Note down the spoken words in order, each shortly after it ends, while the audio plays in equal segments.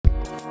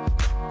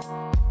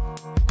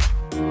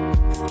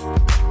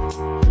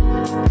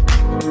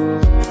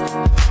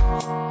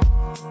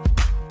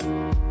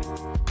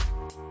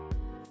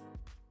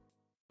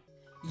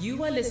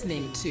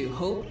to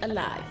Hope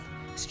Alive,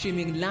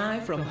 streaming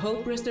live from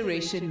Hope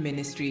Restoration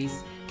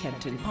Ministries,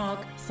 Kempton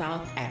Park,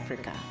 South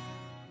Africa.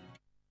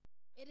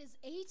 It is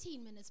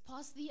 18 minutes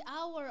past the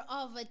hour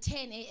of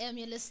 10 a.m.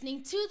 You're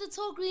listening to The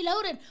Talk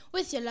Reloaded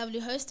with your lovely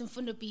host,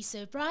 Mfundo B.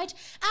 So Bright,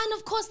 and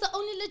of course the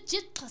only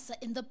legit Xhosa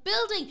in the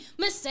building,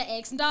 Mr.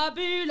 X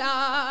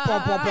Ndabula.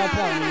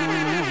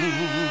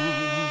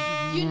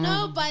 You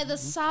know by the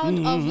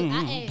sound of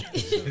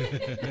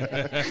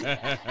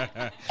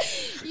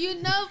you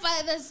know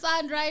by the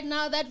sound right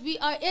now that we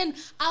are in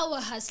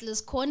our Hustlers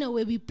Corner,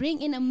 where we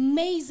bring in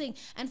amazing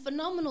and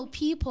phenomenal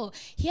people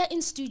here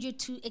in studio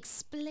to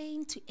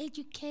explain, to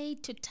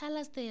educate, to tell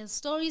us their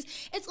stories.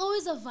 It's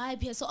always a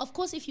vibe here. So of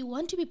course, if you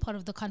want to be part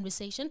of the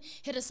conversation,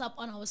 hit us up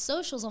on our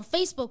socials. On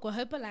Facebook, we're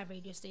Hope Alive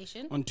Radio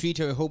Station. On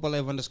Twitter, we're Hope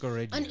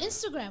Alive_radio. On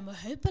Instagram, we're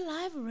Hope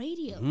Alive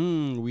Radio.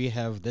 We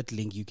have that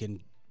link. You can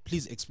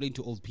please explain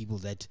to old people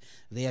that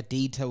their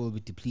data will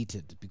be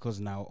depleted because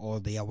now, or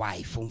their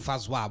wife,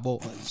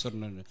 sorry,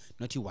 no,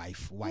 not your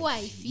wife,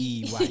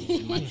 Wifey.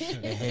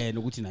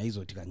 nokuthi na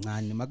izothi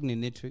kancane makune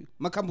network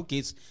makhambu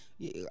gesi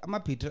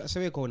amaphitha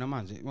asebekhona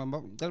manje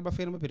ngicela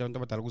bafike amaphitha abantu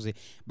abadala kuze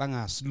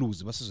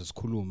bangasluze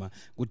basizosikhuluma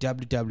ku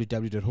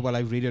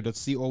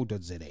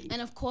www.hopealiveradio.co.za.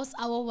 And of course,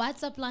 our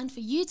WhatsApp line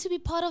for you to be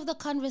part of the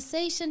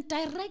conversation,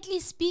 directly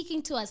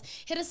speaking to us.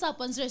 Hit us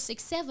up on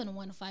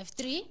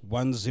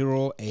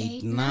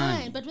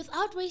 067-153-1089. But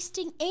without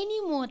wasting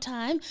any more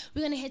time,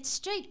 we're going to head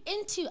straight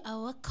into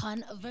our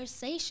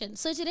conversation.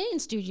 So today in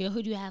studio,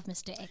 who do you have,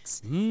 Mr.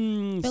 X?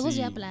 Because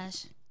you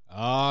blush.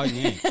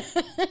 Yeah.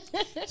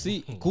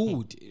 See,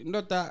 good.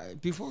 Not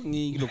that before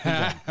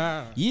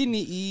ngilokho.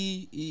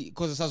 Yini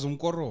cause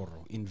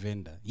sazumkororo in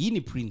Venda.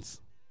 Yini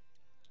Prince.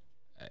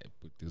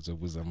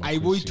 I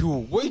wait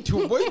to.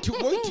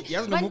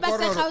 Yes, no more.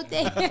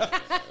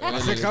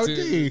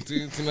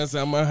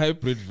 I'm a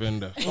hybrid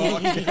vendor.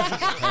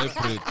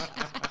 Hybrid.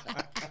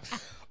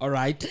 All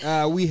right.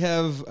 We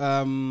have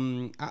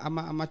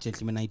ama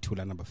gentleman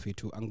ayithula number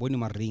fethu. Angiboni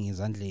ma ring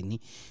ezandleni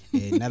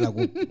nala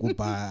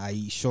kuba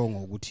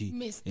ayishongo ukuthi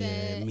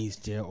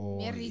Mr. or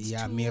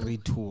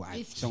married to.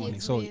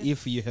 So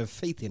if you have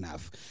faith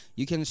enough,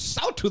 you can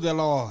shout to the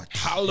Lord.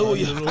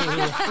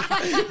 Hallelujah.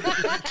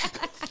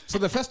 So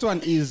the first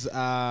one is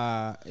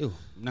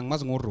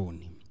nangmazi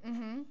ngoRoni.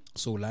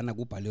 So lana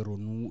kubhale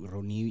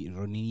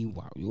Roni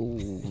wow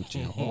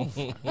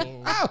Jehovah.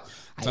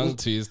 Tongue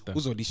twister.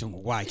 Uzolisho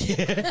ngokwakhe.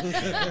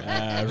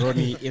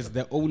 Roni is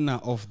the owner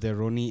of the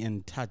Roni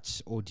and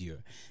Touch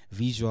audio,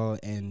 visual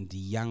and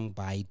young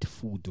bite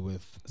food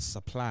with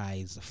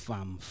supplies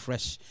from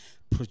fresh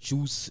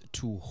produce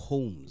to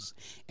homes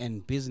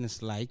and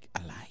business like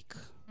alike.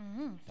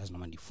 That's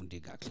not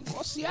mandifunde kahle.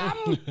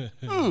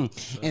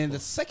 And the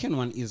second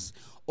one is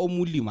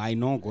Omulimo. I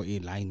know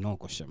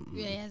shem.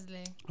 Yes,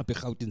 le. Apha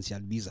eGauteng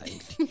siyalibiza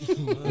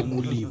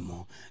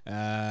Omulimo.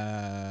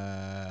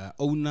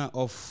 Owner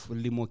of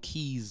Limo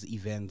Keys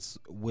events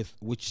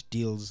which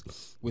deals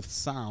with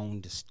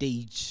sound,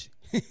 stage,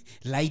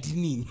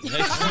 lighting,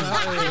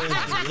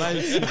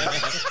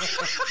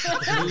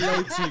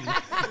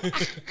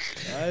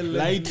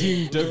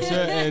 doctor,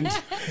 and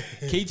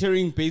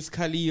catering,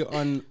 basically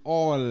on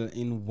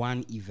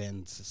all-in-one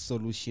event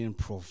solution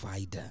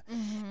provider.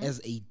 As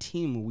a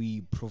team,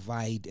 we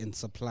provide and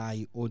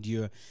supply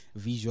audio,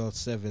 visual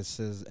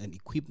services, and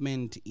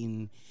equipment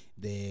in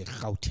the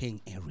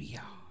Gauteng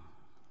area.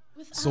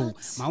 So,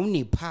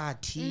 maune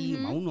party,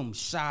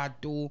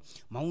 maunomshado,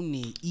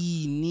 maune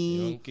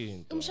ini.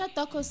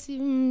 Umshado kosi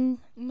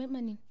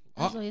mani.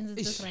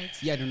 This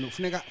right. Yeah, no.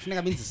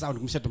 Funeka benze sound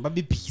kumshado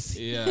babe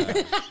busy. Yeah.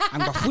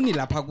 Angibafuni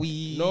lapha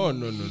kwi No.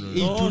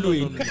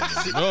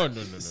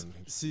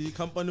 Si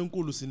company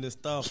enkulu sine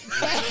staff.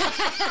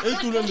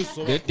 Eyitulweni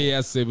so. That day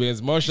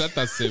asebenza,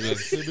 mawushada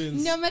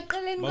sebenza. No,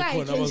 maqaleni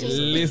kwakhe.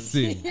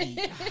 Listen.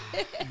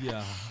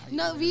 Yeah.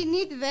 No, we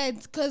need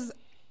that because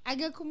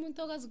akekho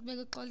umuntu okazi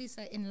ukubeka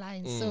uxolisa in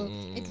line. So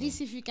at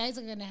least if you guys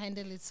are going to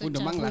handle it so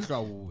gently.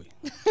 Mangilahlwa uwe.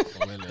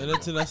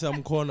 Elethina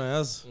siyamkhona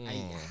yazi.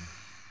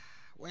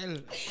 Well,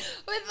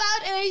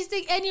 without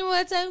wasting any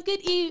more time,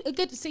 good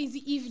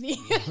evening.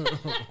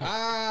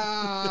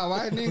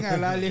 Why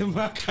ningalali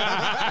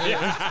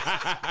emakhaya?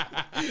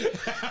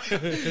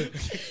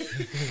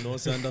 No, I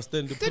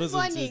understand the Good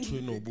morning. presence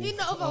between You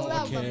know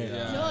overwhelmed.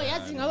 No,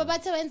 yazi ngoba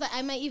bathe wenza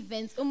ama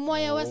events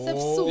umoya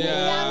wasebusuku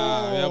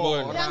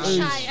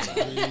uyangishaya.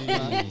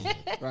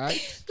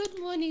 Right? Good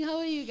morning. How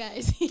are you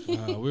guys?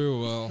 We're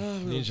well.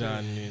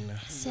 Ninjani nina?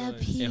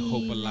 Siyaphila.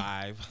 Hope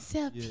Alive.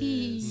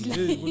 Siyaphila.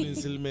 hey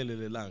kunisilimele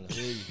lelanga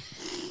hey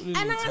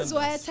anangazi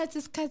wayathatha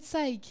isikhathi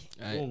sakhe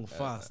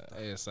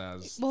ongifasta Yes,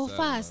 as. bo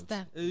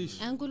faster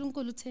eish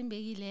ankulunkulu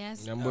uthembekile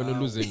yazi Ngiyambona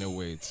losing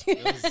weight.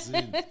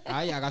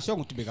 Hayi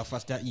akashonga ukuthi beka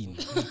faster in.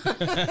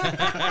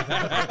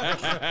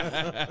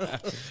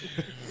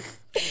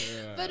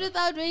 But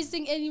without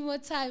wasting any more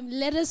time,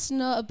 let us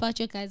know about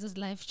your guys'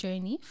 life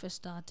journey for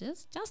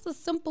starters. Just a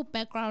simple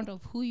background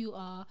of who you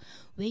are,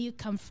 where you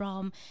come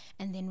from,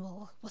 and then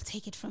we'll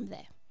take it from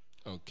there.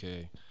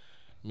 Okay.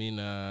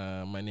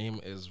 My name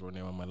is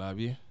Ronewa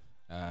Malabi.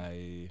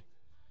 I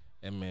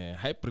I'm a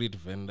hybrid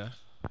vendor.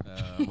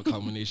 I'm a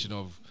combination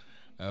of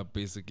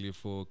basically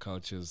 4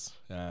 cultures.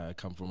 I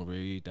come from a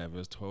very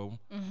diverse home.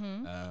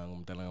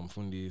 I'm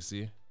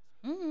Mfundisi.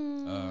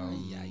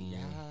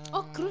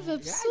 Oh, groove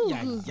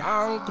ebusuku.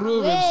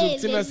 Groove Wait,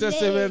 thina wait,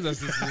 siyasebenza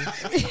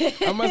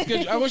sisi.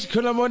 Ama-schedule akusho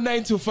khona mo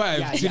 9 to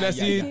 5 thina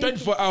si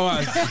 24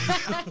 hours.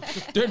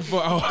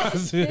 24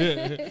 hours.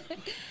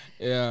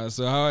 Yeah,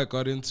 so how I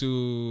got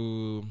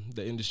into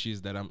the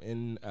industries that I'm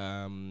in,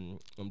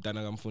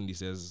 Umtana Kamfundi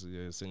says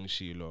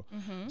Singishilo.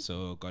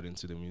 So got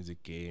into the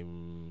music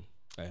game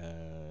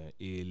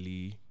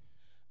early.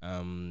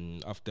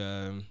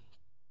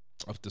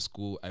 After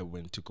school, I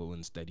went to go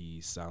and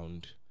study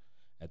sound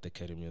at the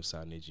Academy of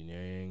Sound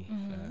Engineering.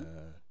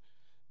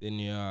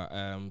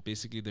 Then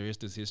basically the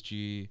rest is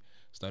history.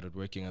 Started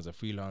working as a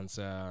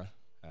freelancer.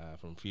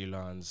 From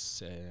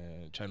freelance,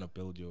 trying to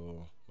build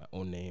my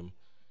own name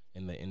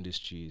in the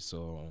industry.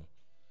 So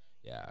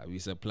yeah, we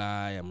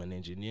supply. I'm an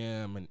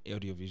engineer. I'm an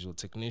audiovisual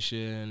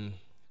technician.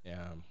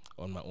 Yeah,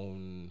 on my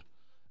own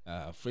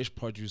fresh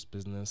produce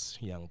business,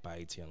 Young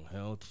Bite, Young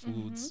Health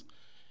Foods.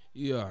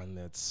 Yeah, and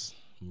that's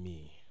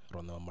me,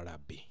 Ronald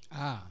Marabi.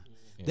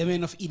 The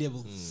man of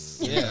edibles.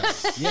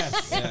 Yes.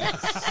 Yes.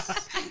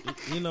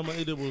 Yini ama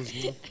edibles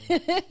no?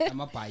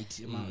 I'm a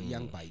bite. I'm a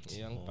young bite.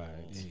 Young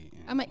Bite.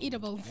 I'm a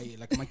eatable.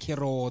 Like my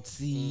carrots,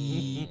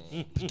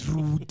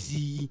 beetroot,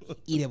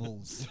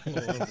 edibles.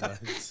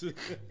 Alright.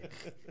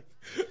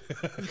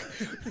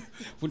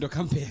 Fundo,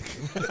 come back.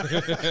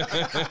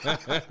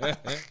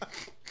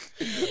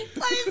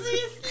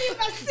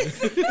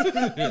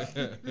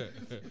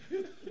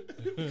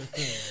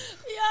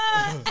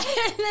 Yeah,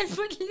 and then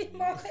put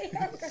limo.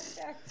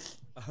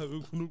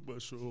 Ngifuna ukuba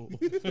sure.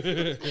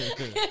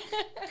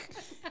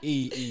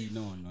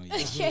 No.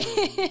 Okay,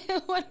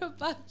 what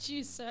about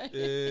you, sir?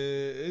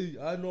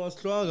 I know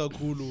asihlwanga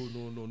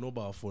kakhulu no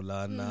bafo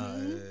lana.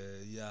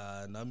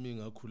 Yeah, nami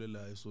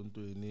ngakhulela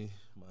esontweni.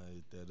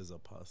 My dad is a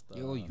pastor.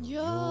 Yo.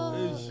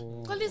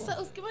 Kolisa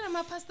uskibona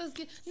ama pastors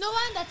ki. No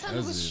wonder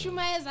thanda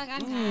ukushumayeza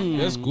kangaka.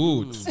 That's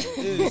good.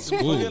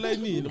 Sifakela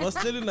inini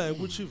basihleli naye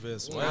ku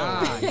Chivers.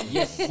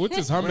 Yes. What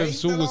is hambe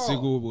msuku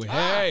sikubo?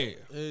 Hey.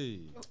 Hey.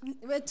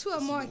 We're two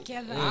or more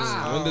together.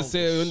 When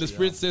the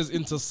spirit says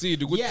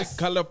intercede, what Yes. the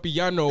color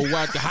piano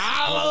what?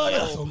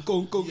 Hallelujah.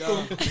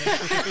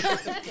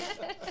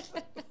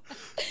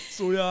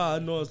 So yeah,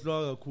 no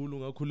asihlwanga kakhulu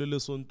ngakhulela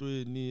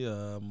esontweni.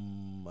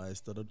 I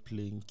started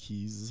playing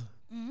keys.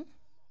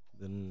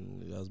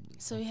 Then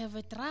So you have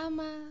a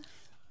drama.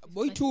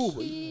 Boy too.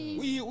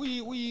 keys.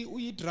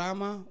 We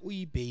drama,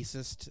 we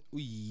bassist,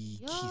 we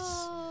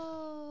keys.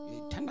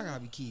 Yo. Thanda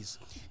kabi keys.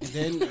 And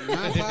then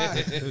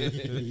ngapha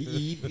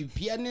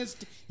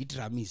pianist,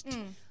 drummist.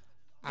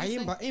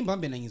 Ayimba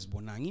na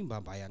ngizibona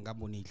ngimbamba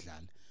yangabona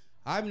idlala.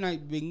 Hayi mina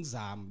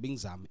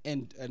bengizama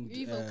and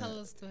You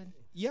vocalist one.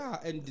 yeah,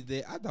 and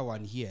the other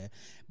one here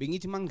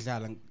bengithi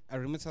mangidlala, I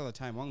remember the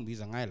time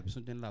wangibiza ngayela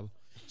besontweni labo.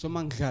 So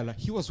mangidlala,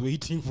 he was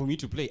waiting for me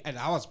to play and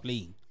I was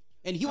playing.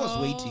 And he was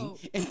waiting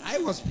and I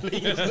was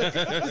playing.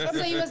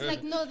 So he was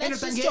like, no,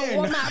 that's And just your again.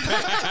 warm up.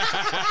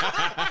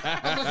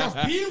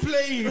 I've been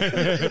playing.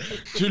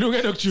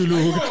 Chuluga dok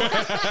chuluga.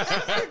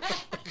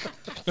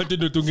 Kati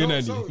ndo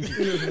tungena So, ni.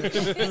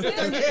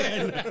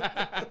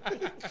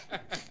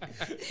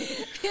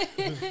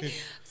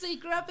 So you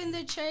grew up in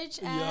the church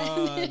and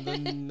yeah, and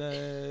then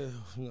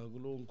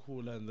ngakulo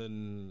ngikhula and then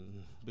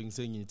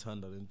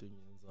bengisengiyithanda lento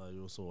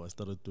engiyenzayo, so I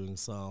started doing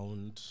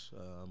sound.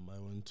 I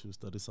went to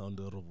study sound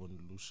at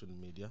Revolution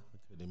Media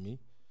Academy.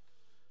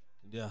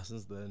 And yeah,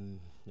 since then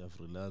I'm a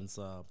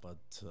freelancer,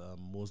 but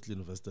mostly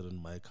invested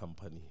in my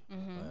company.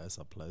 I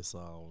supply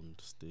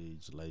sound,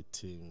 stage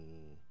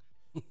lighting,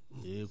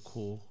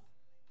 echo,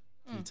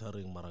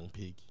 catering,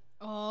 marangpegi.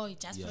 oh, you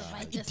just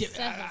provide the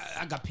service.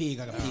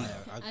 Agapheka.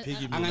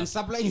 Akupheki mina.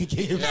 Angisupply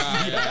KFC.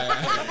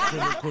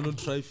 Khona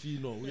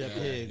Trifino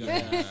uyapheka.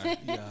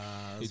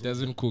 Yeah. He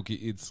doesn't cook, he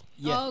eats.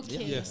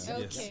 Okay. Yes,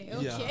 Okay.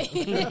 yes.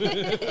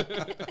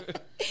 Okay.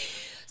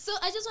 So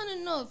I just want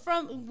to know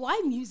from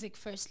why music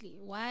firstly,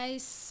 why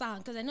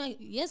sound? Because I know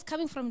yes,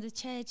 coming from the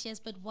church, yes,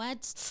 but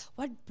what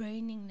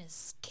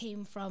burningness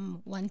came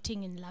from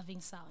wanting and loving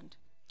sound?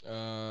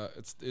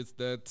 It's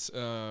that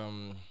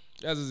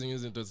as is in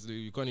music,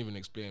 you can't even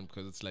explain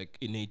because it's like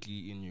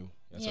innately in you.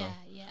 That's all.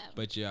 Yeah.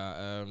 But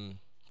yeah,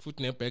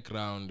 footnet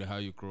background, how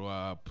you grow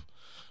up,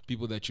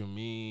 people that you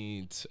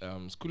meet,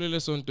 skulele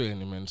sonto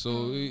any man.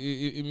 So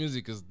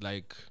music is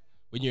like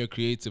when you're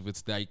creative,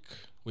 it's like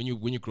when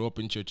you grow up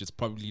in church, it's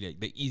probably like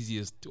the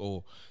easiest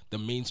or the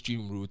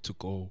mainstream route to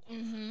go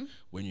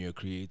when you're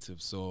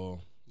creative. So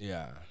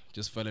yeah,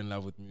 just fell in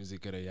love with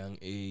music at a young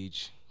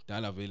age.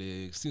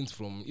 Since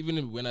from even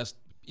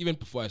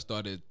before I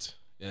started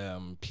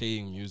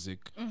playing music,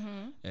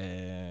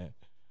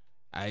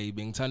 I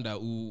bengithanda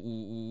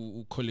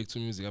collect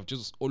music. I've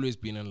just always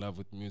been in love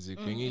with music.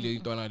 Bengile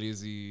intwana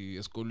lezi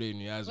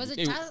esikoleni yazi. Was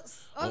it just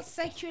all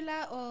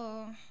secular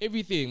or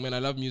everything? Man, I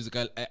love music.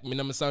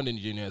 I'm a sound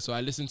engineer, so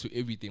I listen to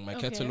everything. My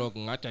catalog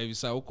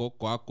ngadayivisa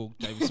ugogo wakho,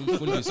 dayivisa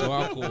umfundisi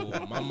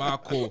wakho, mama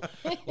wakho,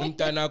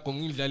 umntana wakho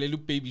ngidlalela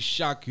uBaby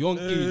Shark,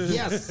 yonke into.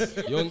 Yes.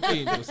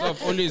 Yonke into. So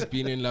I've always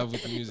been in love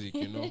with music,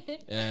 you know,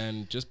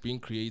 and just being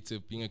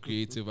creative, being a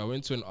creative. I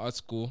went to an art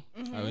school.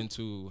 I went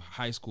to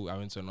high school. I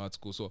went to an art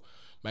school. So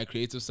my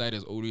creative side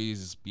has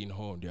always been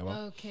honed, yeah.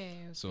 okay.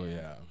 So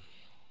yeah.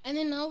 And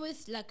then now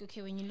it's like,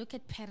 okay, when you look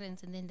at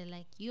parents and then they're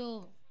like,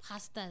 yo,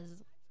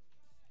 pastors,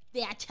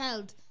 their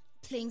child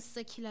playing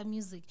secular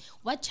music.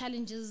 What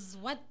challenges,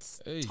 what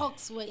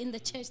talks were in the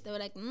church? They were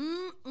like,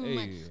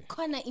 man,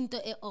 corner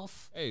into it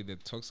off. Hey, the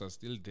talks are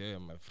still there,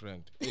 my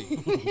friend. Hey.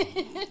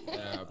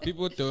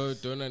 People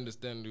don't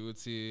understand. You would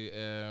see,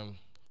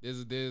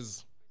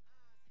 there's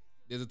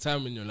a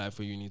time in your life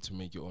where you need to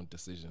make your own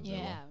decisions.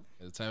 Yeah.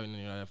 There's a time in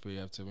your life where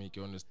you have to make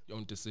your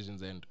own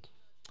decisions, and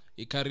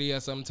a career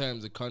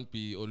sometimes it can't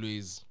be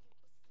always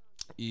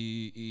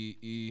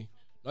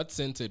not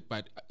centered,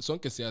 but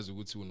sonke siyazi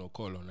ukuthi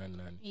unokholo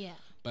nani. Yeah.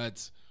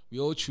 But we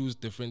all choose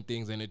different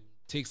things, and it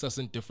takes us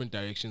in different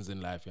directions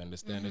in life. You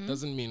understand? It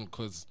doesn't mean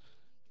because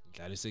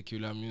ngidlala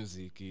secular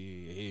music,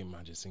 hey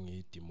manje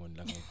sengiyidemon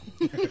la.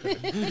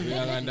 We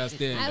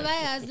understand.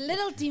 As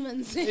little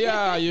demons.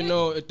 Yeah, you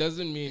know, it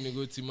doesn't mean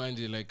ukuthi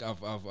manje like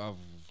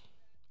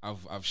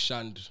I've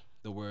shunned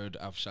the word,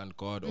 I've shunned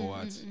God or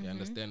what. You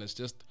understand? It's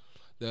just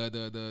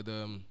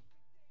the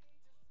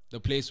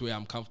place where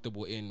I'm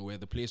comfortable in, where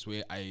the place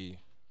where I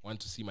want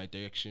to see my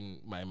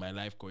direction, my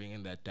life going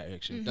in that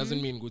direction. It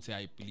doesn't mean good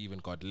I believe in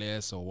God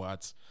less or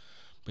what,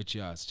 but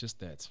yeah, it's just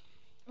that.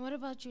 What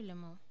about you,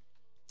 Lemo?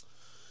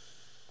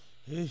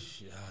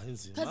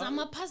 Because I'm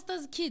a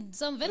pastor's kid,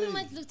 so I'm very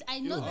much looked.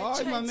 I know the Oh,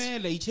 church.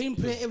 mamela, you change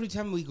prayer every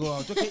time we go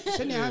out. Okay,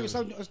 send have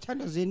some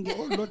standards in the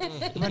old Lord.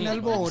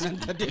 Manalbo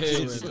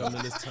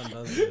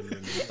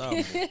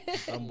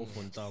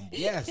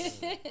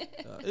Yes.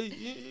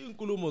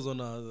 Inkulumo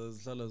zona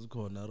zihlala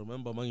zikhona. I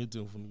remember mangithi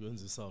ngifuna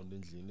ukwenza sound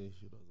endlini. It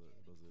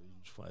was a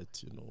huge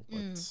fight, you know.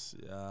 But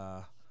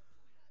yeah,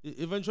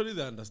 eventually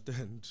they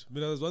understand. I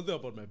mean, there's one thing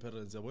about my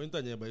parents. Yabo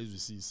intanye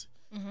bayizwisisa.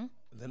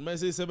 Then my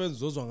say seven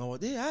zozwa ngawo.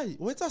 Hey, hi,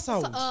 what's a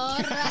sound?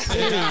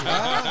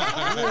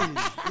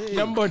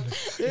 Number.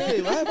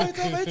 Hey, why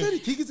the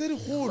kick is very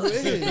cool.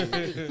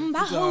 Hey, ba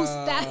host.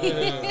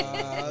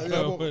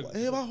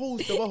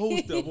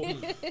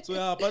 So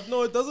yeah, but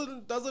no, it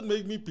doesn't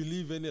make me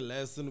believe any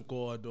less in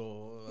God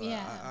or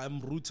I'm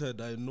rooted.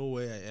 I know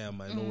where I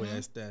am. I know where I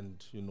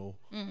stand. You know.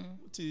 We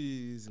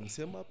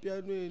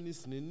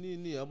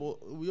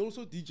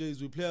also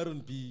DJs. We play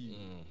R&B.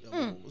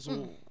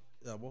 So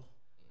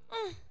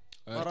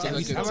yeah,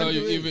 I can tell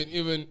you,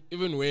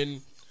 even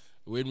when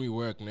we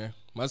work, ne,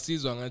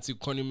 masizwa ngathi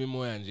khona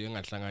imimoya nje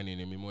engahlangani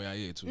nemimoya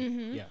yethu.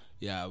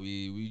 Yeah,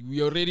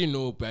 we already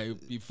know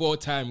before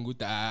time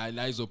ukuthi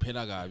la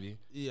izophela kabi.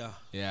 Yeah,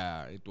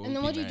 it won't. And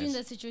then be what do you nice. do in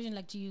that situation?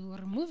 Like, do you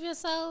remove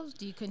yourself?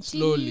 Do you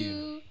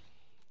continue?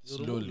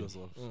 Slowly.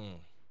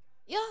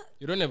 Yeah.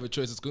 You don't have a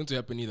choice. It's going to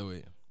happen either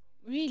way.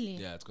 Really?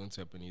 Yeah, it's going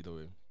to happen either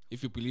way.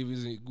 If you believe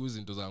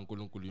into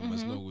zankulunkulu, you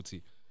must know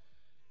ukuthi.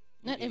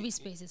 Not every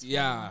space is.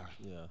 Yeah.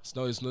 It's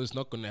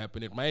not going to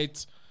happen. It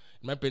might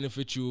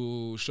benefit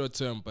you short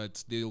term,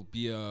 but there'll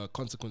be a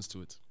consequence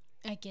to it.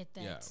 I get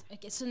that. Yeah.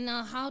 Okay, so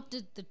now how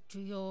did the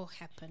duo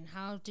happen?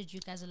 How did you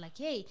guys like,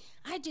 hey,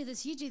 I do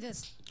this, you do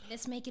this,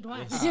 let's make it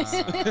work?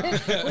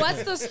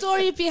 What's the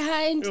story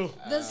behind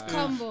this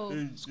combo?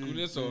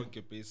 School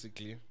sonke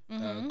basically,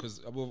 because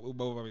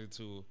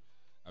to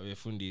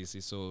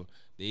abefundisi, so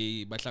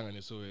they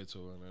bahlangane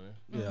Soweto,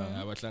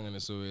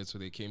 bahlangane Soweto.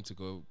 They came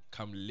to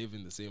come live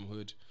in the same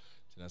hood.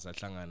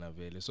 Sahlangana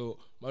vele. So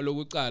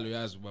maloku uqala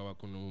uyazi ubaba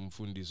khona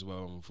umfundisi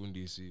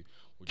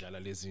udlala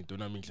lezi zinto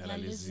nami ngidlala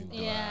lezi zinto.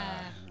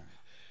 Yeah.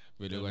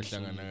 Vele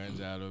kwahlangana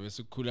kanjalo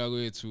bese ukukhula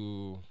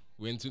kwethu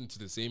went into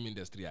the same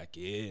industry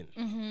again.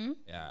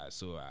 Yeah,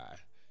 so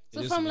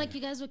from like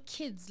you guys were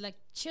kids, like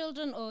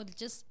children, or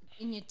just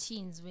in your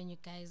teens when you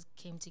guys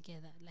came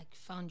together, like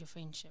found your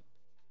friendship?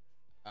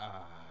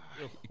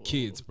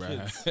 Kids,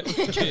 bro.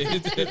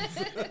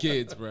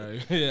 Kids, bro.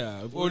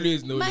 Yeah, I've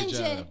always known each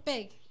other. Manje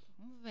big.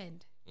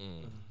 Movement.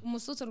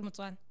 Umusuthu or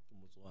Mutswana?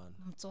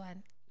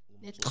 Mutswana.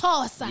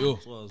 Xhosa.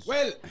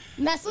 Well,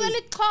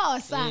 naswele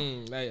Xhosa.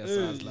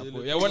 Ayasazi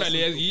lapho. Yabona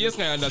le yes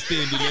I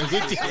understand le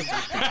ukuthi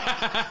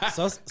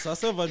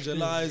sase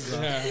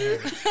evangelizer.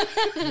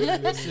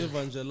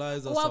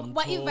 Evangelizer some.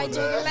 Wa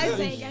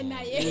evangelizing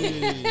naye.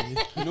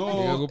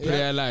 no. ku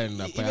prayer line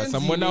lapha.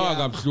 Samona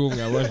wakabhlungu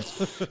yabona.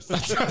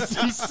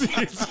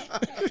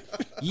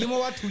 Yimo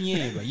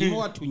wathunyelwa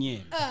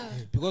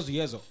because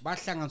uyezo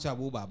bahlanganiswa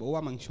abobaba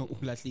owama ngisho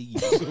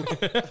ulahlekile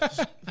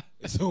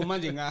so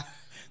manje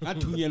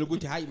ngathunyelwa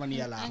ukuthi hayi mani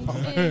yalapha.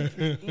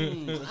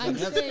 I'm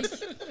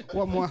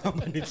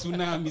wamhamba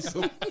ne-tsunami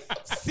so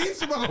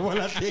since ubaba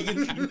walahleka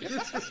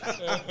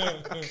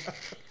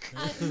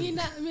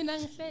mina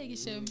ngihleki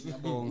shem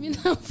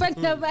mina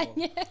mfana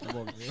abanye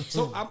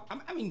so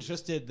I'm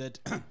interested that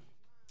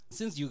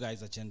since you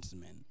guys are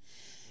gentlemen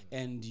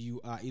and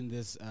you are in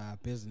this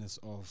business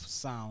of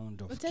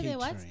sound of catering.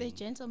 What's the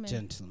gentleman?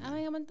 Gentlemen.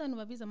 Abanye abantwana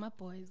babiza ama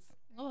boys.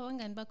 Ngoba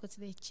bangani bakho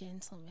the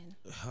gentlemen.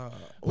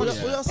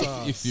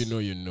 If you know,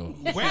 you know.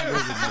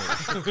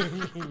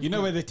 You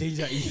know where the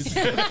danger is.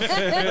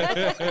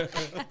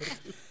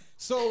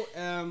 So,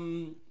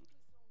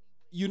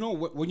 you know,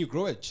 when you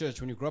grow up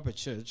at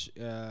church,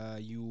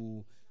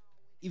 you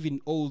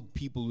even old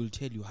people will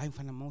tell you, "I'm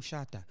fana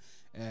maushata."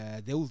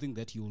 They will think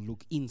that you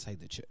look inside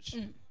the church.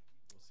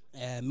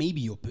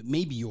 Maybe your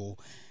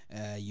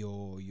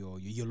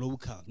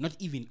local, not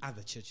even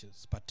other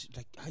churches, but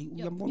like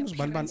your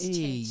parents'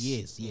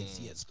 church.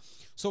 Yes.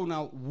 So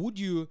now, would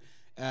you,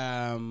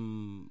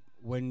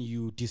 when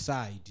you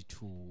decide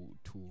to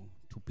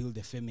build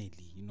a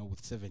family, you know,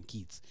 with 7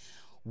 kids,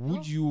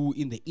 would you,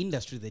 in the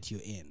industry that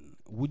you're in,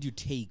 would you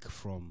take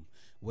from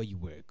where you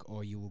work,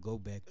 or you will go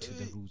back to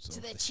the roots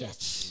of the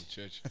church?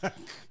 The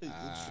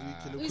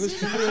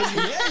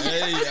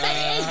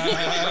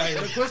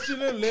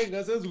question is like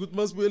I says good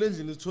must be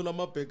engine is thola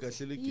amabhega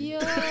ahlele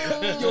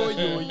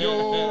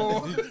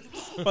Yo.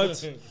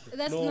 but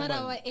That's no, not man.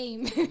 our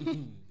aim.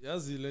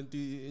 Yazi lento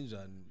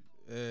injani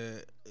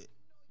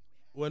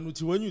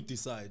when you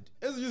decide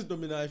ezinye izinto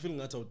mina I feel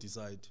ngathi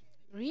decide.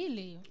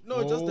 Really? No,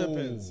 it just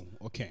depends.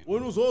 Okay.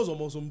 When uzozwa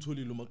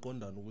mawusomthulile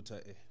umaqondana ukuthi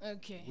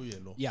Okay. kuye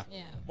lo. Yeah.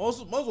 Yeah.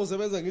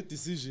 Mawuzosebenza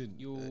nge-decision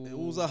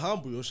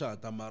uzahamba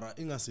uyoshada mara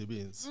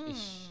ingasebenzi.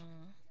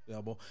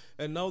 Yabo.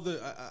 And now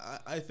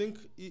I think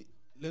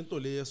lento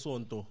le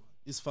yesonto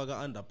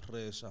isifaka under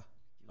pressure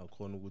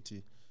nakhona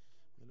ukuthi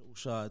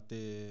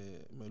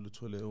ushade mele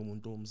uthole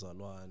umuntu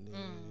omzalwane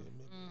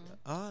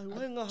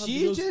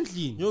wayengahambi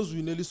Gently.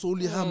 nyozwini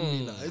elisoli hambi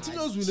mina ethi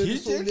nyozwini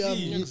elisoli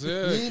hambi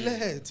Exactly.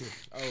 nilethe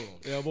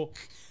yabo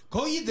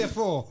Go ye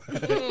therefore.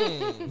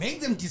 Make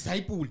them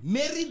disciple.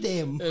 Marry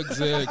them.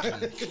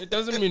 Exactly. It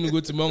doesn't mean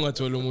ukuthi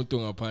mawungathola umuntu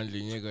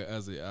ngaphandle ngeke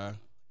aze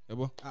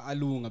yabo.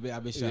 Alunga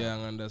abesha. Yeah,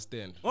 I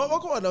understand.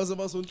 bakhona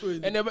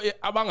wasemasontweni And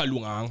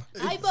abangalunganga.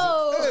 Aibo.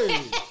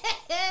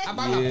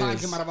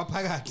 Abangaphandle mara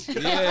baphakathi.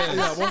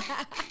 yabo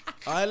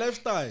hayi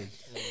lifestyle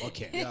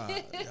Okay. yeah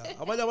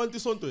abanye abantu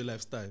isonto yi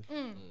lifestyle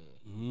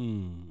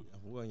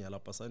yavuka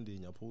nyalapha Sunday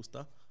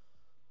nyaposta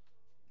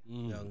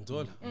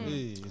ngithola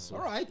so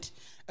All right.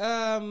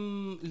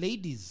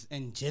 Ladies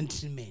and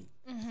gentlemen.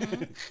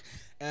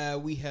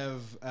 We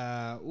have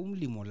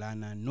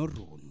Umlimolana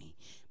Noroni.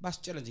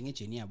 Basitshela nje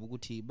ngejeni yabo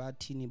ukuthi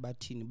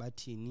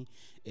bathini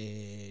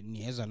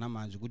niyeza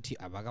namanje ukuthi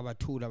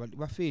abakabathula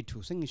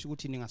bafethu sengisho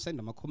ukuthi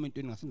ningasenda ama comment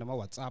ningasenda ama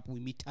WhatsApp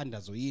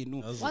imithandazo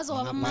yenu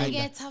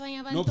Wazowamaketha abanye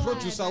no abantwana.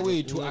 producer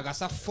wethu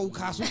akasa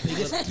focus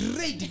ubheke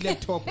straight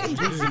laptop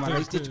inzima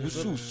la stage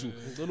kususu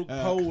ngicela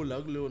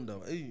ukuphawula kuleyo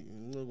ndaba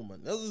nceko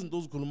man yazi izinto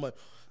ozikhulumayo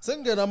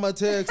sengena ama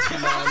text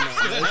lana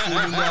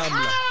efoni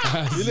yami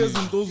la ilezi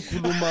zinto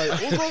ozikhulumayo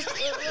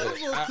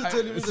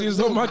uzochithela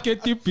Sizo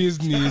market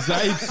business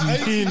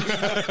ayithi.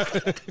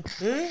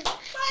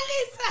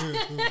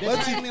 The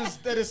time is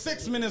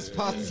 36 minutes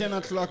past 10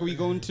 o'clock. We're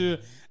going to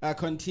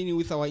continue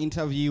with our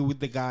interview with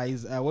the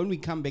guys. When we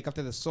come back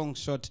after the song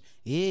shot,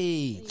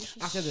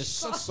 after the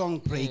short song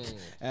break,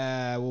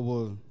 we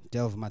will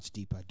delve much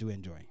deeper. Do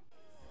enjoy.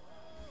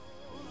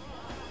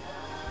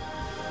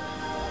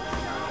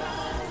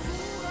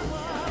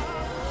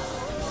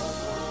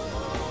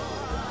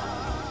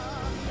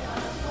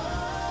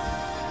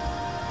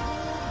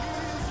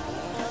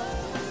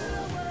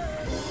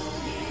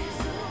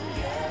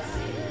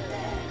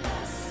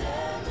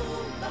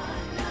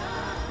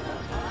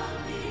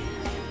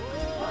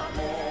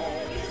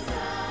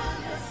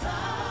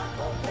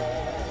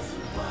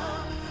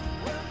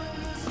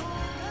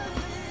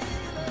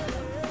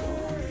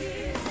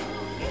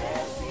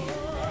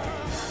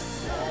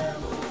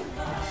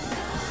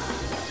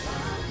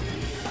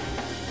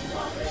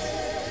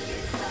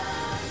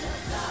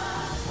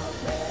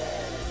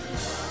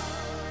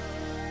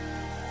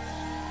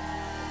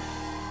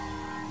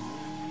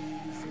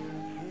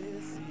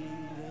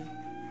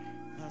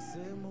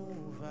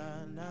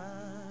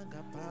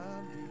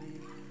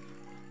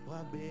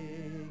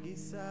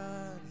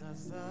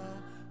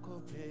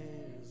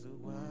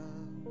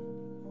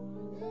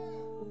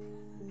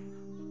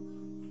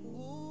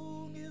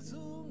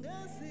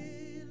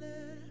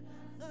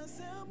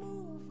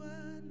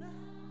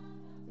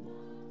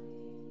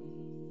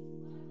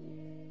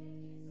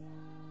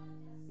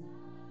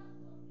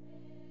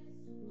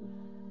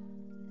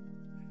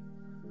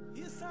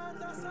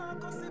 Isandla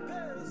sakho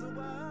siphezu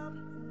kwami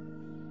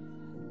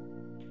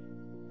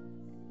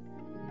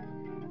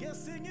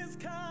ngesinye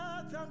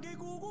isikhathi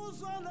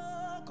angikukuzwa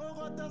lokho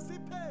kodwa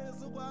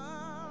siphezu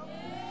kwami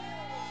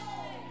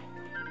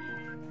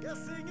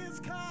ngesinye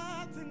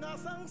isikhathi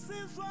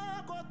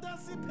ngasangisizwa kodwa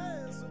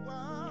siphezu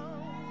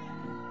kwami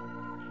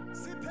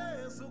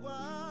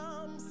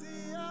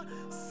sikhanya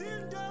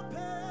sinde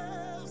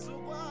phezu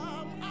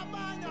kwami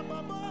abanye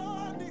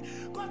ababoni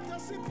kodwa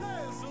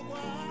siphezu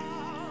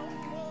kwami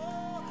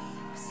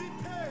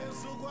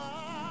siphezu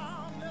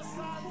kwami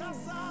nesandla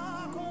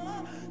sakho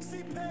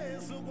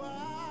siphezu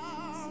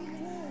kwami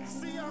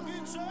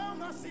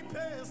siyangijonga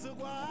siphezu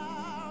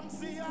kwami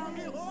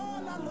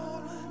siyangihola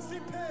lo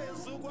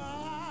siphezu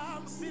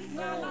kwami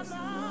sihlala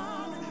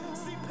nami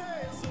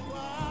siphezu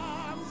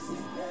kwami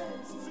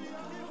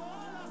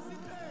siyangihola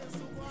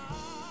siphezu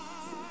kwami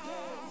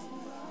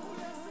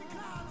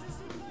kulesikhathi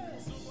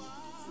siphezu kwami.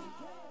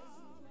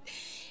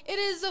 It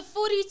is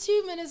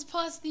 42 minutes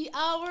past the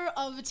hour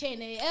of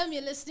 10 a.m.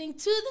 You're listening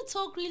to The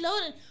Talk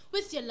Reloaded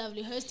with your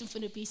lovely host,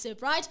 Mfunubiso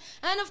Bright,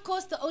 and of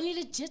course, the only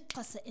legit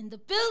class in the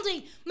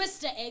building,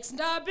 Mr. X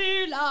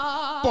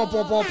Ndabula.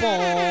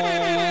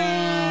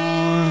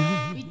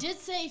 We did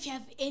say if you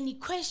have any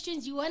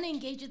questions, you want to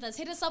engage with us,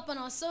 hit us up on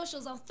our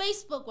socials. On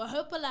Facebook, we're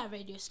Hope Alive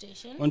Radio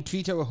Station. On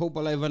Twitter, we're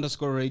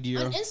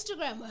 _radio. On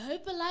Instagram, we're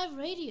Hope Alive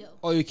Radio.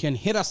 Or you can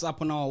hit us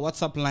up on our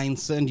WhatsApp line,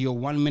 send your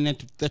 1 minute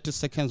to 30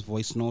 seconds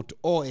voice note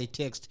or a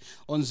text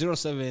on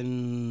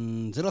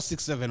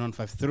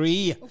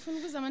 067-153. Ufuna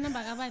ukuza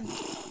amanamba kabani?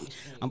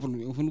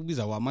 Ufuna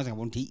ukubiza wamazi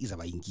ngabona ukuthi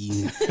izaba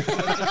inkinga.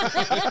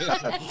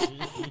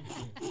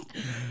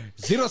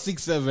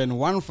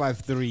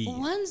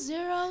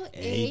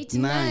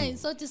 067-153-1089.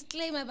 So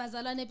disclaimer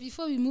bazalwane,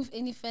 before we move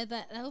any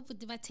further, I hope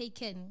it was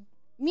taken.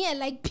 Me, I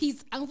like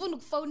peace. Angifuna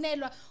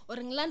ukufonelwa or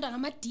ngilandwa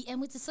ngama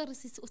DM uthi sorry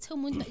sis uthe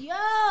umuntu yo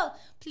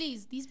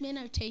please these men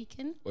are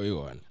taken.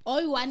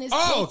 Oy1 is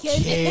taken.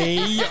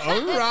 Okay,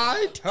 all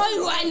right.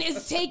 Oy1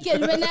 is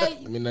taken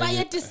when by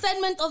a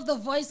discernment of the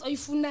voice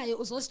oyifunayo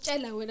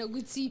uzositshela wena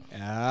ukuthi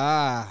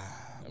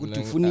ukuthi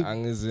ufuna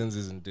angizenzi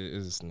izinto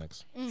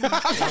ezisnacks.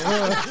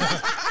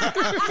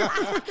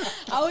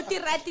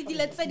 awutirati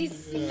diletsa di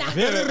snack.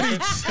 very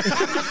rich.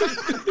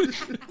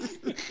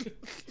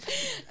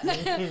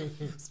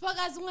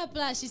 Spokazi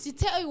ungablashi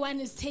sithe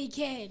Oy1 is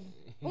taken.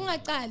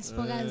 Ungaqali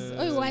Spokazi.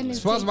 Oy1 is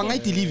Suppose taken.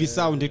 bangayi-deliver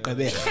sound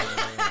eGqeberha.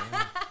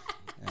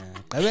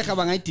 Gqeberha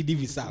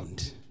bangayi-deliver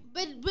sound.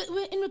 But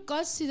in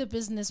regards to the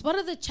business, what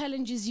are the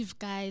challenges you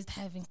guys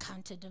have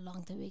encountered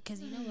along the way?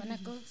 Because you know, when I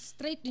go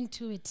straight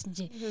into it,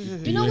 nje.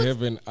 You know,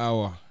 have an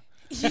hour.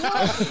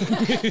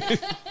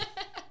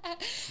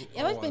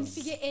 I've been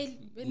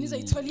figuring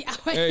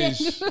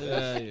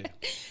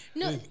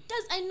No,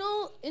 because I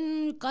know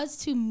in regards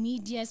to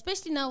media,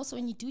 especially now, also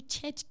when you do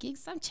church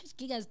gigs, some church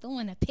giggers don't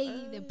want to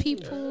pay the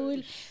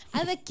people.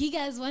 Other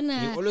giggers want They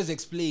to. always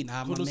explain,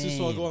 Where do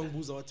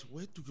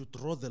you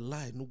draw the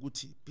line?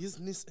 Ukuthi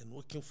business and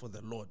working for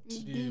the Lord.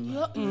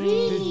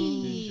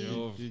 Really?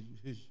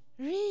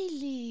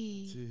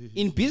 Really?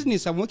 In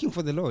business, I'm working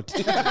for the Lord.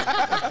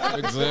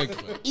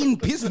 Exactly. In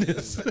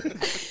business.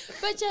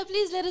 But yeah,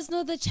 please let us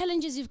know the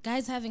challenges you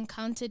guys have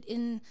encountered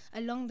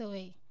along the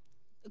way.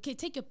 Okay,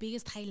 take your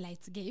biggest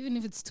highlights again, even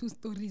if it's 2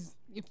 stories.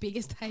 Your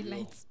biggest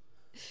highlights.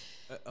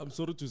 I'm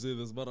sorry to say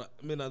this, but I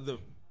mean, the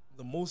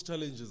most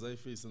challenges I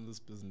face in this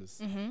business.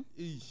 When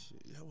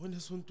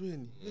it's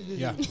 120.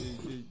 Yeah.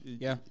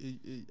 Yeah.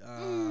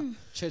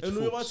 Church And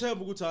we folks. must have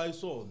ukuthi hayi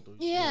sonto.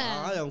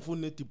 Yeah. Hayi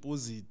angifuni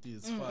deposit,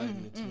 it's fine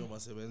nithi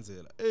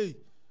ngiyomasebenzela. Hey,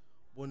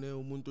 bone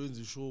umuntu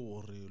wenza ishow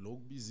or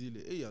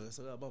lokubizile. Hey,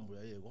 akasakabamba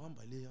uyayeka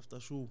uhamba le after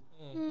show.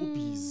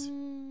 Ubusy.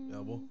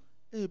 Yabo.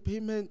 Hey,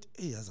 payment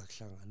yaza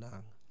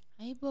kuhlangananga.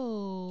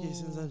 Hayibo. Ke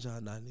senza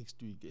njani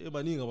next week?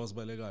 Baningi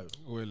abazibalekayo.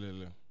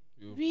 Welele.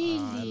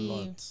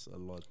 Really? A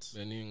lot.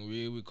 Meaning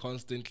we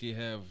constantly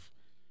have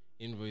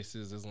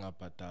invoices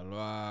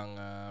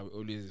ezingabhadalwanga,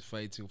 always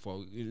fighting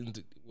for.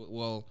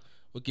 Well,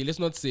 okay, let's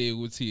not say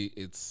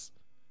it's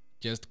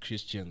just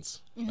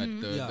Christians, but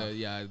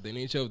the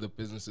nature of the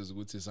business is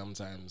good.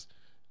 Sometimes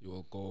you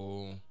will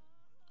go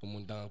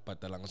umuntu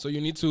angabhadalanga, so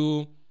you need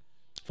to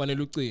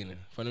fanele ucine,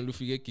 fanele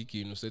ufike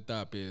egigini set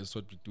up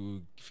so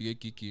to ufike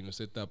egigini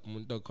set up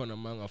umuntu akhona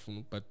mangafuna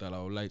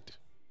ukubhadala ulight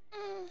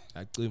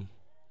acim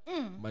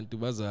bantu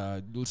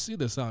baza, you'll see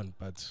the sound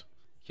but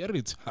hear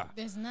it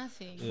There's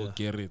nothing.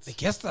 forget it. The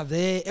guests are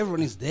there,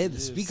 everyone is there, the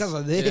speakers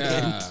are there.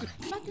 Yeah.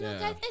 But no,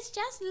 guys, it's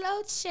just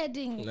load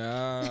shedding.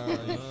 Nah,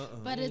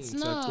 But it's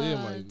acima,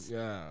 not.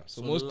 yeah,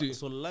 so most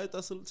so light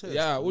as test.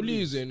 yeah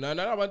ulizwe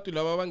nalabantu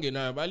laba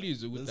bangenayo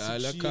balizwe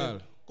kudala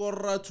khala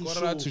Kora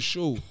to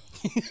show.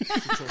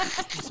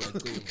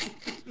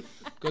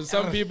 Because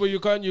some people you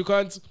can't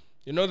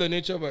you know the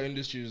nature of our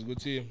industry is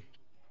good here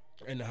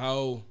and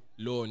how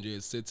law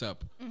is set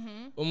up.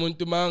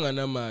 Umuntu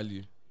mangana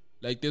mali,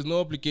 like there's no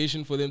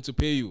obligation for them to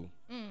pay you.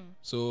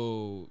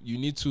 So you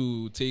need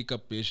to take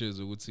up measures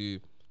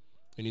ukuthi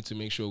you need to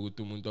make sure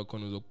ukuthi umuntu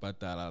akhona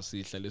uzokubhadala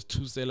sihle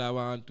lesithusela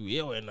abantu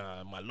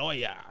wena ma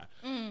lawyer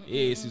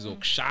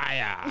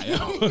sizokushaya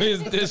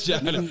is this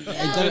channel. So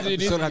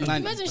kancane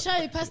Imagine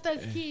showing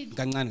pastor's kid.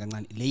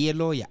 kancane le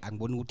yeloya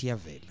angiboni ukuthi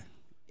iyavela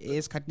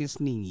esikhathini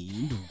esiningi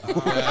induku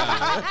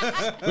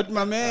ukuthi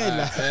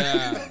mamela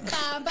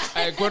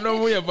ay khona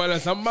omunye bhala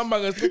sambamba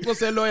ngesixoxo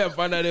seloya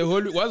mfana le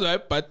holy waze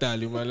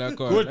wayibhadala imali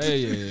yakho. And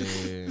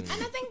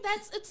I think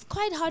it's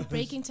quite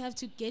heartbreaking to have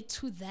to get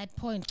to that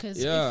point, because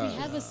Yeah. if we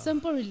have a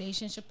simple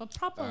relationship, a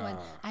proper one,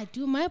 I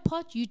do my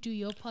part, you do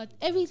your part,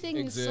 everything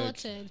is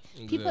sorted.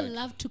 People Exact.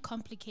 love to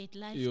complicate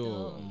life Yo.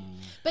 though.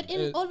 But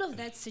in all of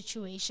that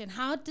situation,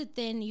 how did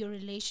then your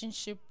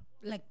relationship,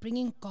 like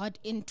bringing God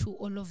into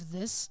all of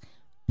this,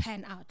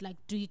 pan out? Like,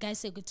 do you guys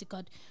say good to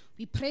God,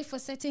 we pray for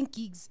certain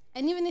gigs,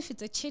 and even if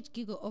it's a church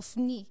gig or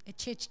a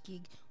church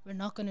gig, we're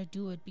not going to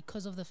do it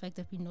because of the fact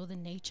that we know the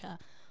nature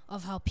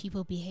of how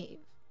people behave?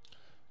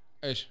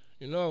 Eish,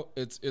 you know,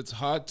 it's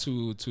hard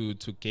to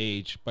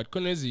gauge, but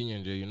konezinye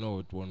nje, you know,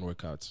 it won't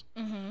work out.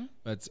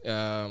 But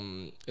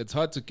it's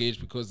hard to gauge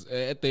because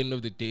at the end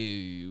of the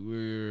day,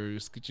 we're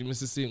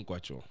skitchimisisi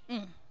kwacho.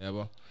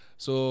 Yabo.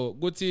 So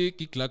guthi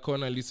gig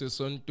lakhona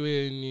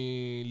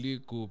lisesontweni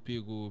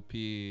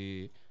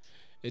likuphi,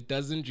 it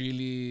doesn't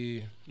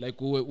really like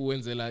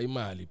uwenzela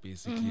imali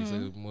basically.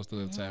 So most of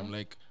the time,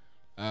 like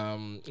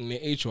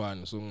ne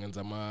H1, so ngenza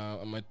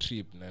ama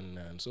trip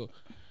nan. So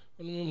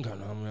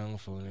umngane wami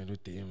uyangifonela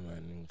uDave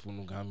man,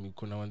 ngifuna ukuhamba,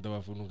 khona abantu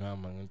abafuna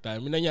ukuhamba ngentime.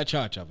 Mina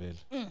ngiyacharge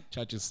vele.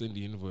 Charge send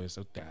invoice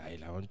udayi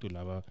la bantu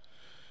laba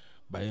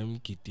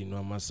bayemgidini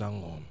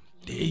wamasangoma.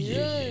 Yo.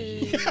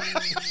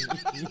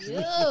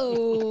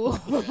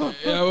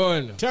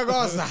 Yabona.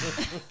 Thokoza.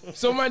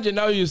 So manje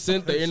now you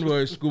sent the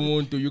invoice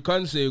kumuntu, you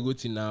can't say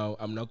ukuthi now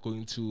I'm not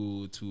going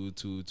to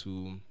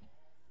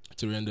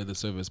render the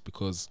service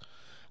because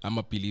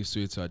my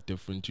beliefs are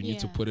different. You need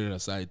to put it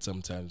aside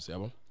sometimes,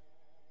 yabo.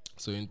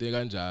 So into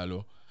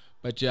kanjalo.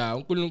 But yeah,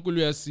 uNkulunkulu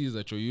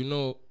uyasiza jo. You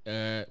know,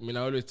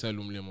 mina always tell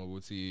umlemo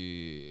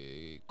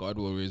ukuthi God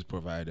will always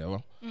provide,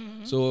 yabo.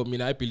 So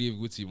I believe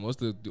ukuthi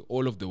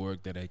all of the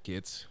work that I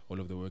get, all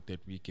of the work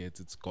that we get,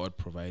 it's God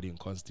providing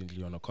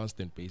constantly on a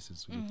constant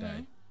basis with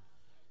die.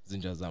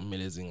 Zinja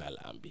zamele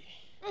zingalambi.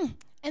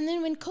 And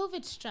then when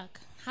COVID struck,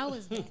 how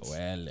was that?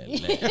 Well,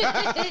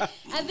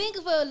 I think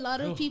for a lot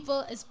of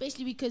people,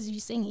 especially because you're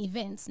saying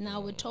events, now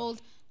we're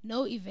told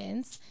no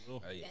events,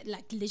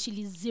 like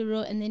literally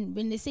zero. And then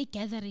when they say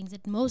gatherings,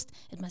 at most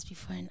it must be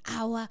for an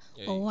hour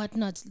or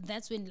whatnot.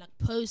 That's when like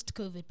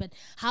post-COVID. But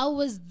how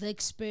was the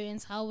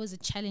experience? How was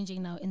it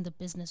challenging now in the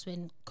business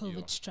when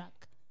COVID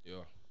struck?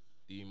 Yeah,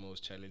 the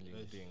most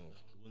challenging thing.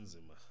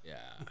 Yeah.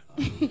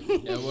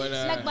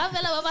 Like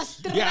bavela baba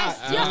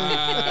stressed.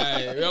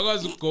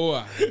 Uyakwazi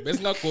ukugoa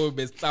besingagoyi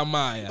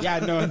besitsamaya. Yeah,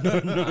 no.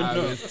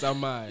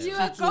 Besitsamaya. You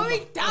are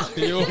going down.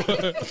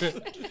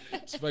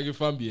 Sifake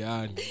ifambi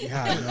yani.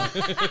 Yeah,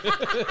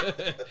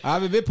 no.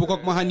 Bebephuka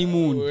kuma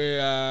honeymoon.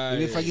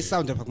 Befaka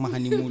isound apha kuma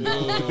honeymoon.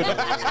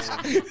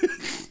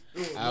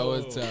 I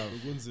was tough.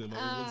 Kunzima.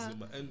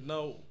 And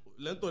now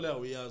lento leyo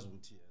uyazi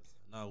ukuthi yes.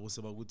 Now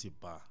useba ukuthi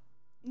ba.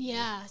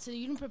 Yeah, so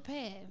you didn't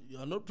prepare. You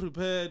are not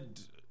prepared.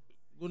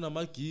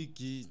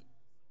 Kunamagigi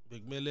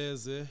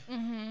bekumeleze.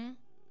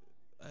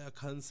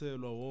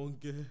 Ayakhanselwa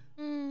wonke.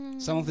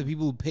 Some of the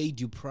people who paid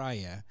you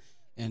prior,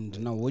 and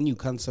now when you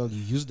cancel,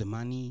 you use the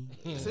money.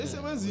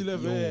 Sesebenzile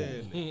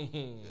vele.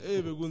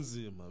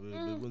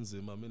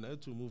 Bekunzima. I mean, I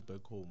had to move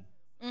back home.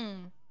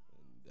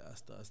 I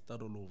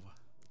start all over.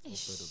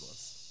 That's how bad it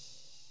was.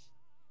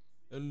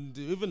 And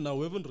even now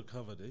we haven't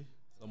recovered, eh?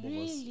 Some of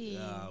us,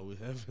 yeah, we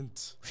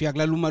haven't. Ufika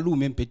kulala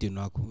umalume embhedeni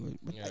wakho.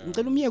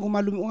 Ngicela umyeke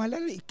umalume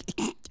ungalala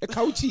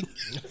ecouchini.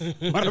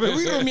 Mara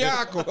bekuyiroom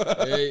yakho.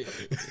 Hey,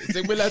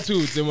 sekumela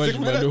thuthe manje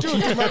manje.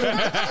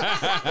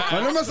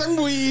 Malume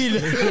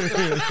sengibuyile.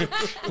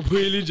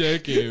 Ubuyile nje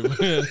game.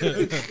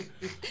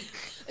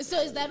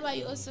 So is that why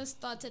you also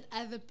started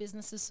other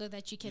businesses so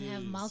that you can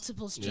have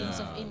multiple streams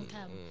of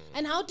income?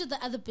 And how did the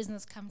other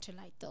business come to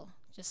light though?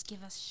 Just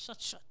give us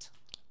short.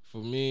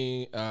 For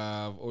me,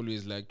 I've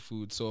always liked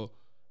food. So,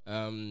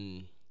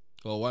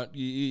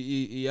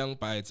 Young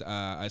Bites,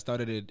 I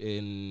started it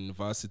in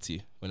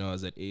varsity when I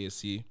was at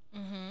ASC.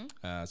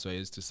 So I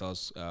used to sell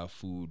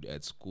food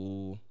at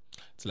school.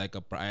 It's like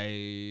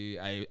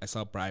I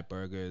sell braai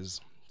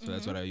burgers. So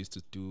that's what I used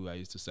to do. I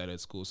used to sell at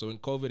school. So when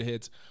COVID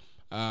hit,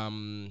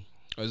 the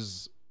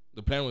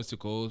plan was to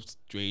go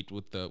straight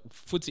with the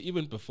food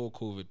even before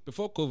COVID.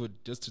 Before COVID,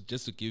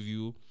 just to give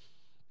you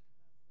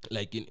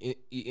like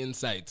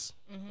insights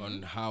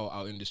on how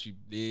our industry.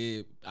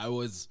 I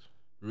was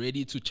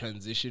ready to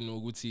transition.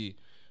 Oguti,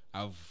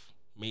 I've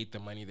made the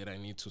money that I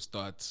need to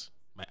start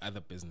my other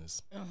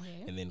business,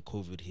 and then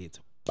COVID hit.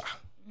 Bah.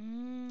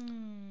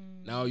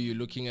 Now you're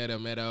looking at a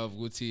matter of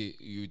Guti.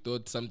 You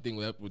thought something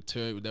that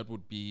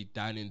would be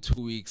done in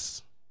 2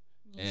 weeks.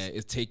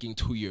 It's taking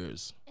 2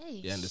 years.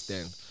 You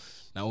understand?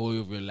 Now all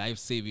of your life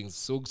savings.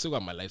 So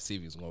got my life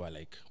savings.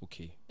 Like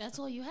okay, that's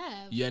all you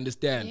have. You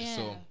understand?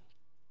 So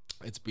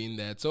it's been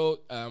that.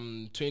 So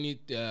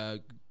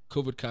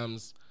COVID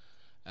comes.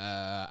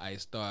 I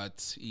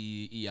start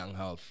Young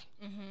Health.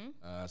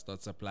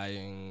 Start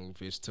supplying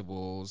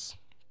vegetables.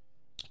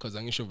 Because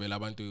Angisho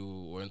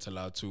Velabantu weren't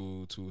allowed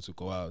to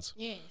go out.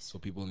 Yes. So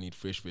people need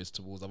fresh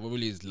vegetables. I've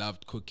always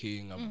loved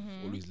cooking. I've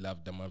always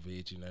loved Dama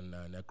veg and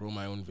I grow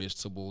my own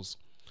vegetables.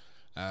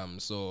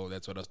 So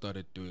that's what I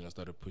started doing. I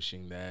started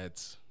pushing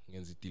that.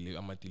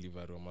 ama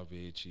delivery ama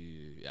veg.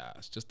 Yeah,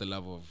 it's just the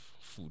love of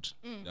food.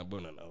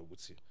 Yabona na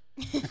ukuthi.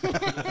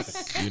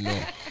 You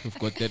know, we've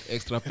got that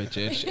extra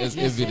budget as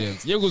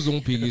evidence.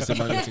 Yekuzungiphikisa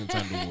manje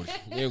ngithanda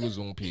ukudla.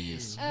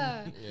 Yekuzungiphikisa.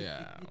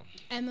 Yeah.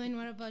 And then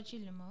what about you,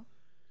 Limo?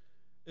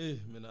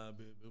 Mina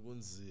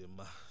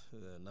bekunzima.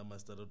 Now I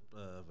started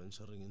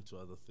venturing into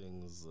other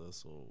things.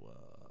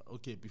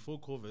 Okay, before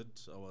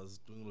COVID, I was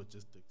doing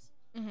logistics,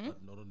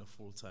 but not on a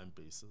full-time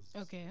basis.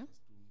 Okay.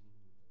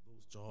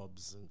 Those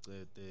jobs,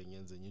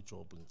 ngenze new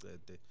job,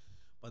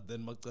 but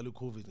then makcala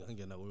COVID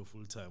ngangena go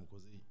full-time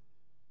because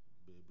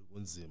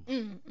bekunzima.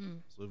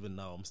 So even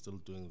now, I'm still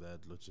doing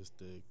that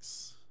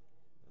logistics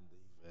and the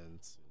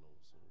events, you know.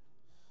 So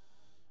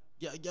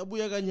yeah,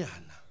 kuyabuya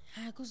kanyana.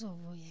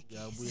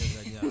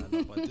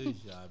 But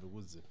yeah,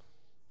 bekunzima.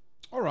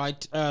 All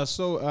right.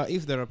 So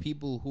if there are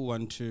people who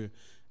want to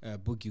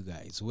book you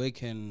guys, where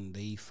can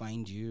they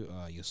find you?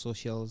 Your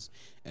socials?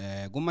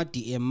 Goma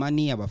DM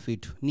money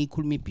abafethu.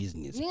 Nikhulumi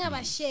business.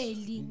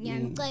 Ningabasheli,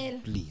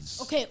 ngiyacela. Please.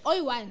 Okay,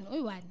 oyi-one.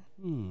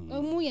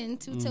 Omunye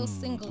nti uthe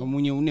single.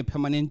 Omunye une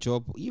permanent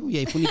job.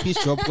 Uyayifuna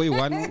i-peace job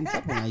koyi-one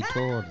mhlawumbe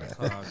ungayithola.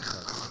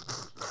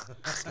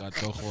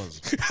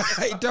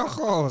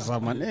 Itohoza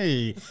man,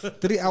 hey,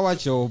 3-hour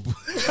job.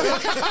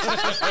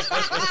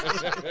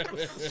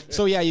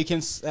 So yeah, you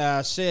can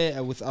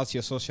share with us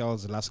your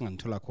socials,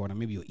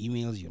 maybe your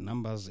emails, your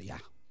numbers, yeah.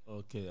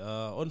 Okay,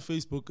 on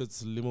Facebook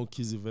it's Limo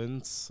Keys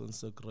Events,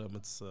 Instagram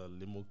it's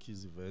Limo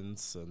Keys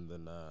Events, and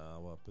then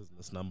our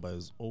business number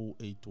is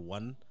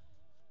 081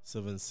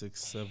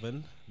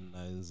 767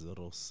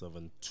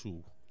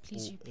 9072.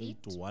 Please repeat.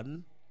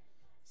 081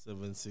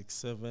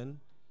 767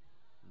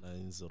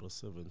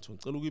 9072.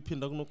 Ngicela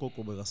ukuyiphinda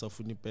kunogogo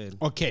bekasafuna ipeni.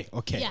 Okay.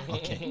 Yeah.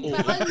 Okay.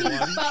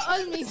 By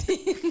all means.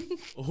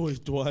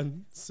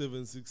 081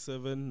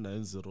 767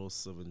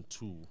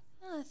 9072.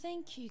 Oh,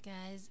 thank you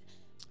guys.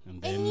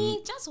 And then,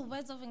 Any just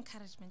words of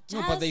encouragement?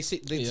 no, but they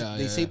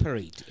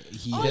separate.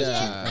 He has to.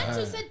 And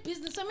you said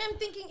business. So I'm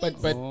thinking.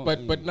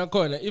 But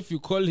Nakona, if you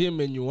call him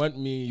and you want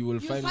me, you will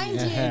find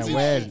me.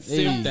 Well,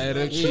 Same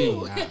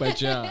direction.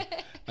 But yeah.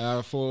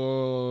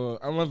 For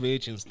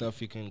Amavage and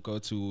stuff, you can go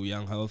to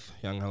Young Health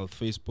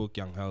Facebook,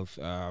 Young Health.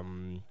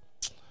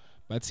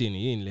 But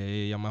in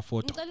le yama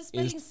photo.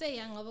 Spelling say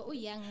young over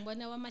young, but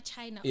now I'm a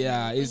China.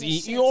 Yeah, it's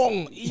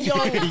young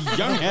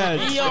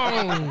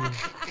health.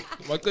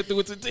 What could do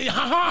it?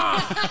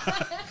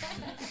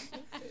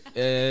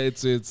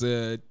 It's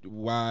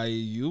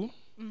YU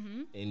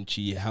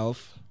NG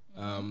Health.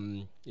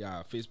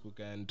 Yeah, Facebook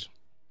and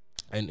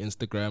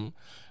Instagram.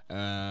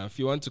 If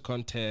you want to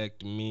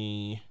contact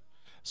me.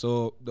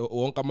 So the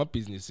Wonkama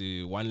business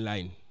is one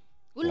line.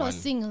 Ulo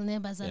single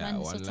neighbors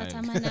around so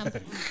tata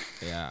manam.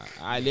 Yeah,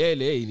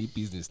 alele any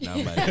business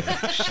number.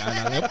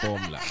 Shana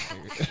ngepomla.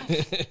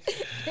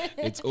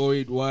 It's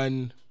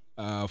 081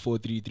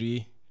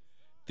 433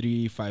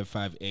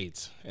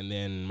 3558, and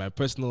then my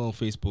personal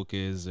Facebook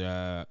is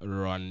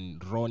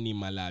Ronnie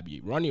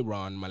Malabi. Ron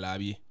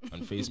Malabi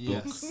on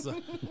Facebook. Yes.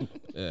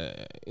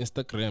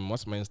 Instagram.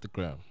 What's my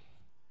Instagram?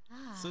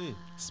 See.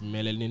 It's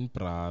Melanin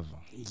Brava.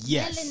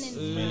 Yes.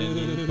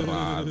 Melanin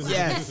Brava.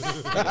 Yes.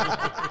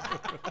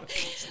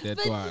 That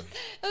But, one.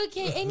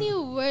 Okay, any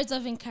words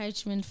of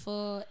encouragement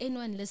for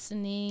anyone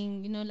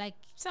listening? You know, like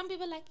some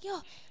people like,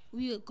 yo,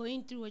 we are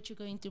going through what you're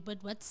going through,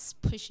 but what's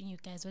pushing you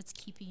guys? What's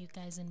keeping you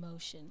guys in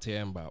motion?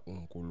 Themba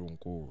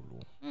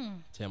uNkulunkulu.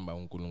 Themba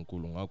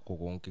uNkulunkulu ngakho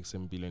konke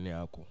kusempilweni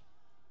yakho.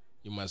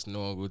 You must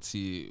know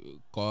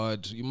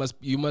God. You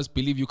must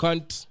believe. You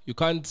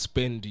can't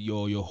spend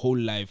your whole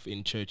life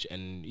in church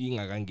and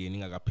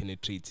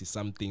penetrate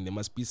something. There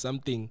must be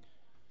something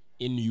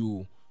in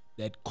you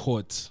that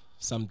caught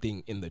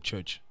something in the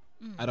church.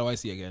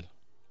 Otherwise, you girl.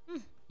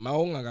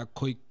 Maonga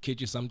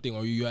catch something,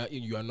 or you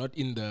are not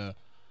in the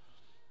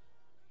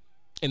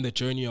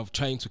journey of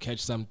trying to catch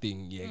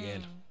something. Yeah,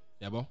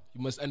 girl.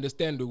 You must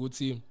understand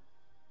the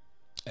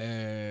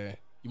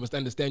you must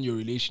understand your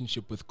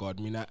relationship with God.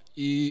 Mina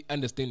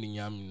understanding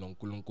yami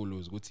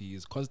noNkulunkulu ukuthi he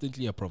is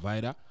constantly a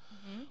provider.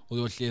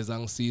 Uyohleza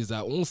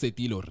ngisiza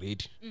ungisetile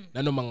already.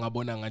 Nanoma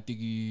ngabona ngathi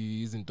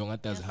izinto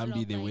ngathi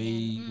azihambi the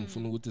way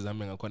ngifuna ukuthi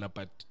zame ngakhona,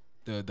 but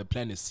the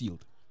plan is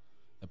sealed.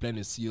 The plan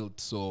is sealed,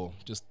 so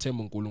just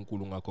themba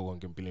uNkulunkulu ngakho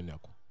konke empilweni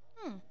yakho.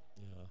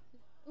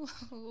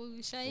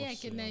 Ushaya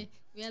ke naye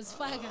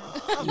uyazifaka.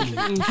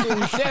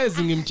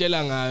 Ngihlezi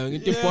ngimtshela ngayo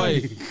ngithi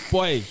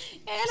boy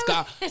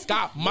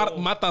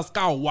mata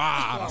ska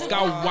wara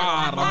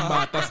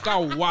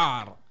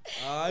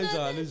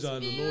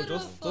Njalo. No,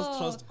 just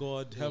trust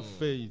God, have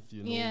faith,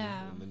 you know,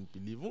 and then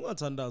believe.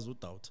 Ungathandaza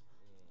udoubt.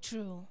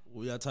 True.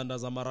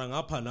 Uyathandaza mara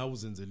ngapha na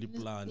uzenzela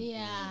iplan.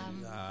 Yeah.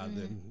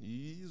 Then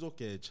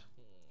izokecha.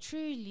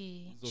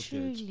 Truly.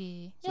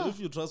 So if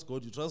you trust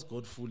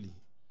God fully.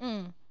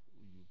 You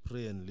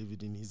pray and leave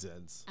it in his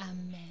hands.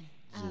 Amen.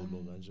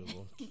 Zulu kanje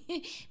konke.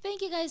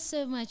 Thank you guys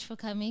so much for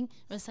coming.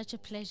 It was such a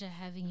pleasure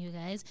having you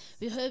guys.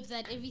 We hope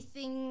that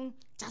everything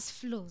just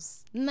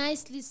flows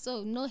nicely,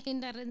 so no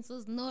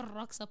hindrances, no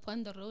rocks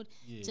upon the road,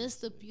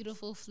 just a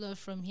beautiful flow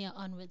from here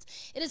onwards.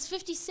 It is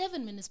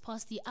 57 minutes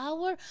past the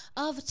hour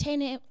of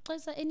 10 a.m.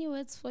 Is there any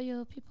words for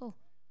your people?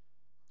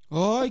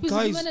 Hi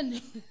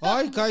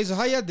guys,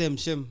 hire them,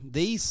 Shem.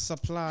 They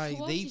supply,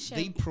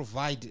 they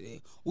provide.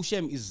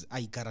 Ushem is,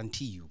 I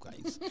guarantee you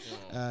guys.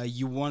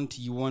 You want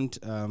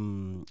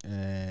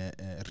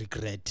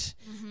regret.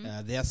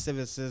 Their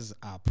services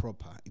are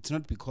proper. It's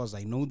not because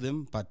I know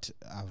them, but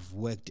I've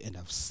worked and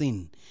I've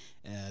seen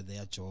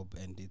their job,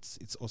 and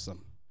it's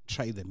awesome.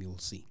 Try them, you'll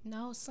see.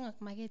 Now, Sangak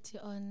Mageti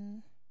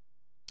on.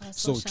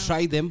 So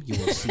try them, you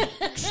will see.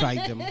 Try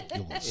them,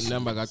 you will see.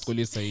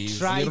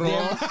 Try them.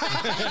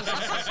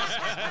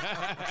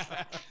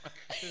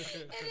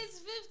 It is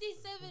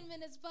 57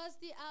 minutes past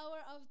the hour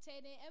of 10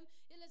 a.m.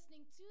 You're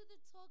listening to The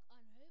Talk on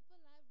Hope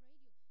Alive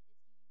Radio.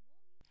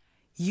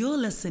 You're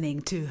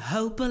listening to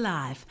Hope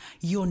Alive,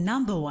 your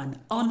 #1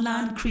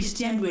 online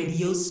Christian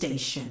radio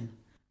station.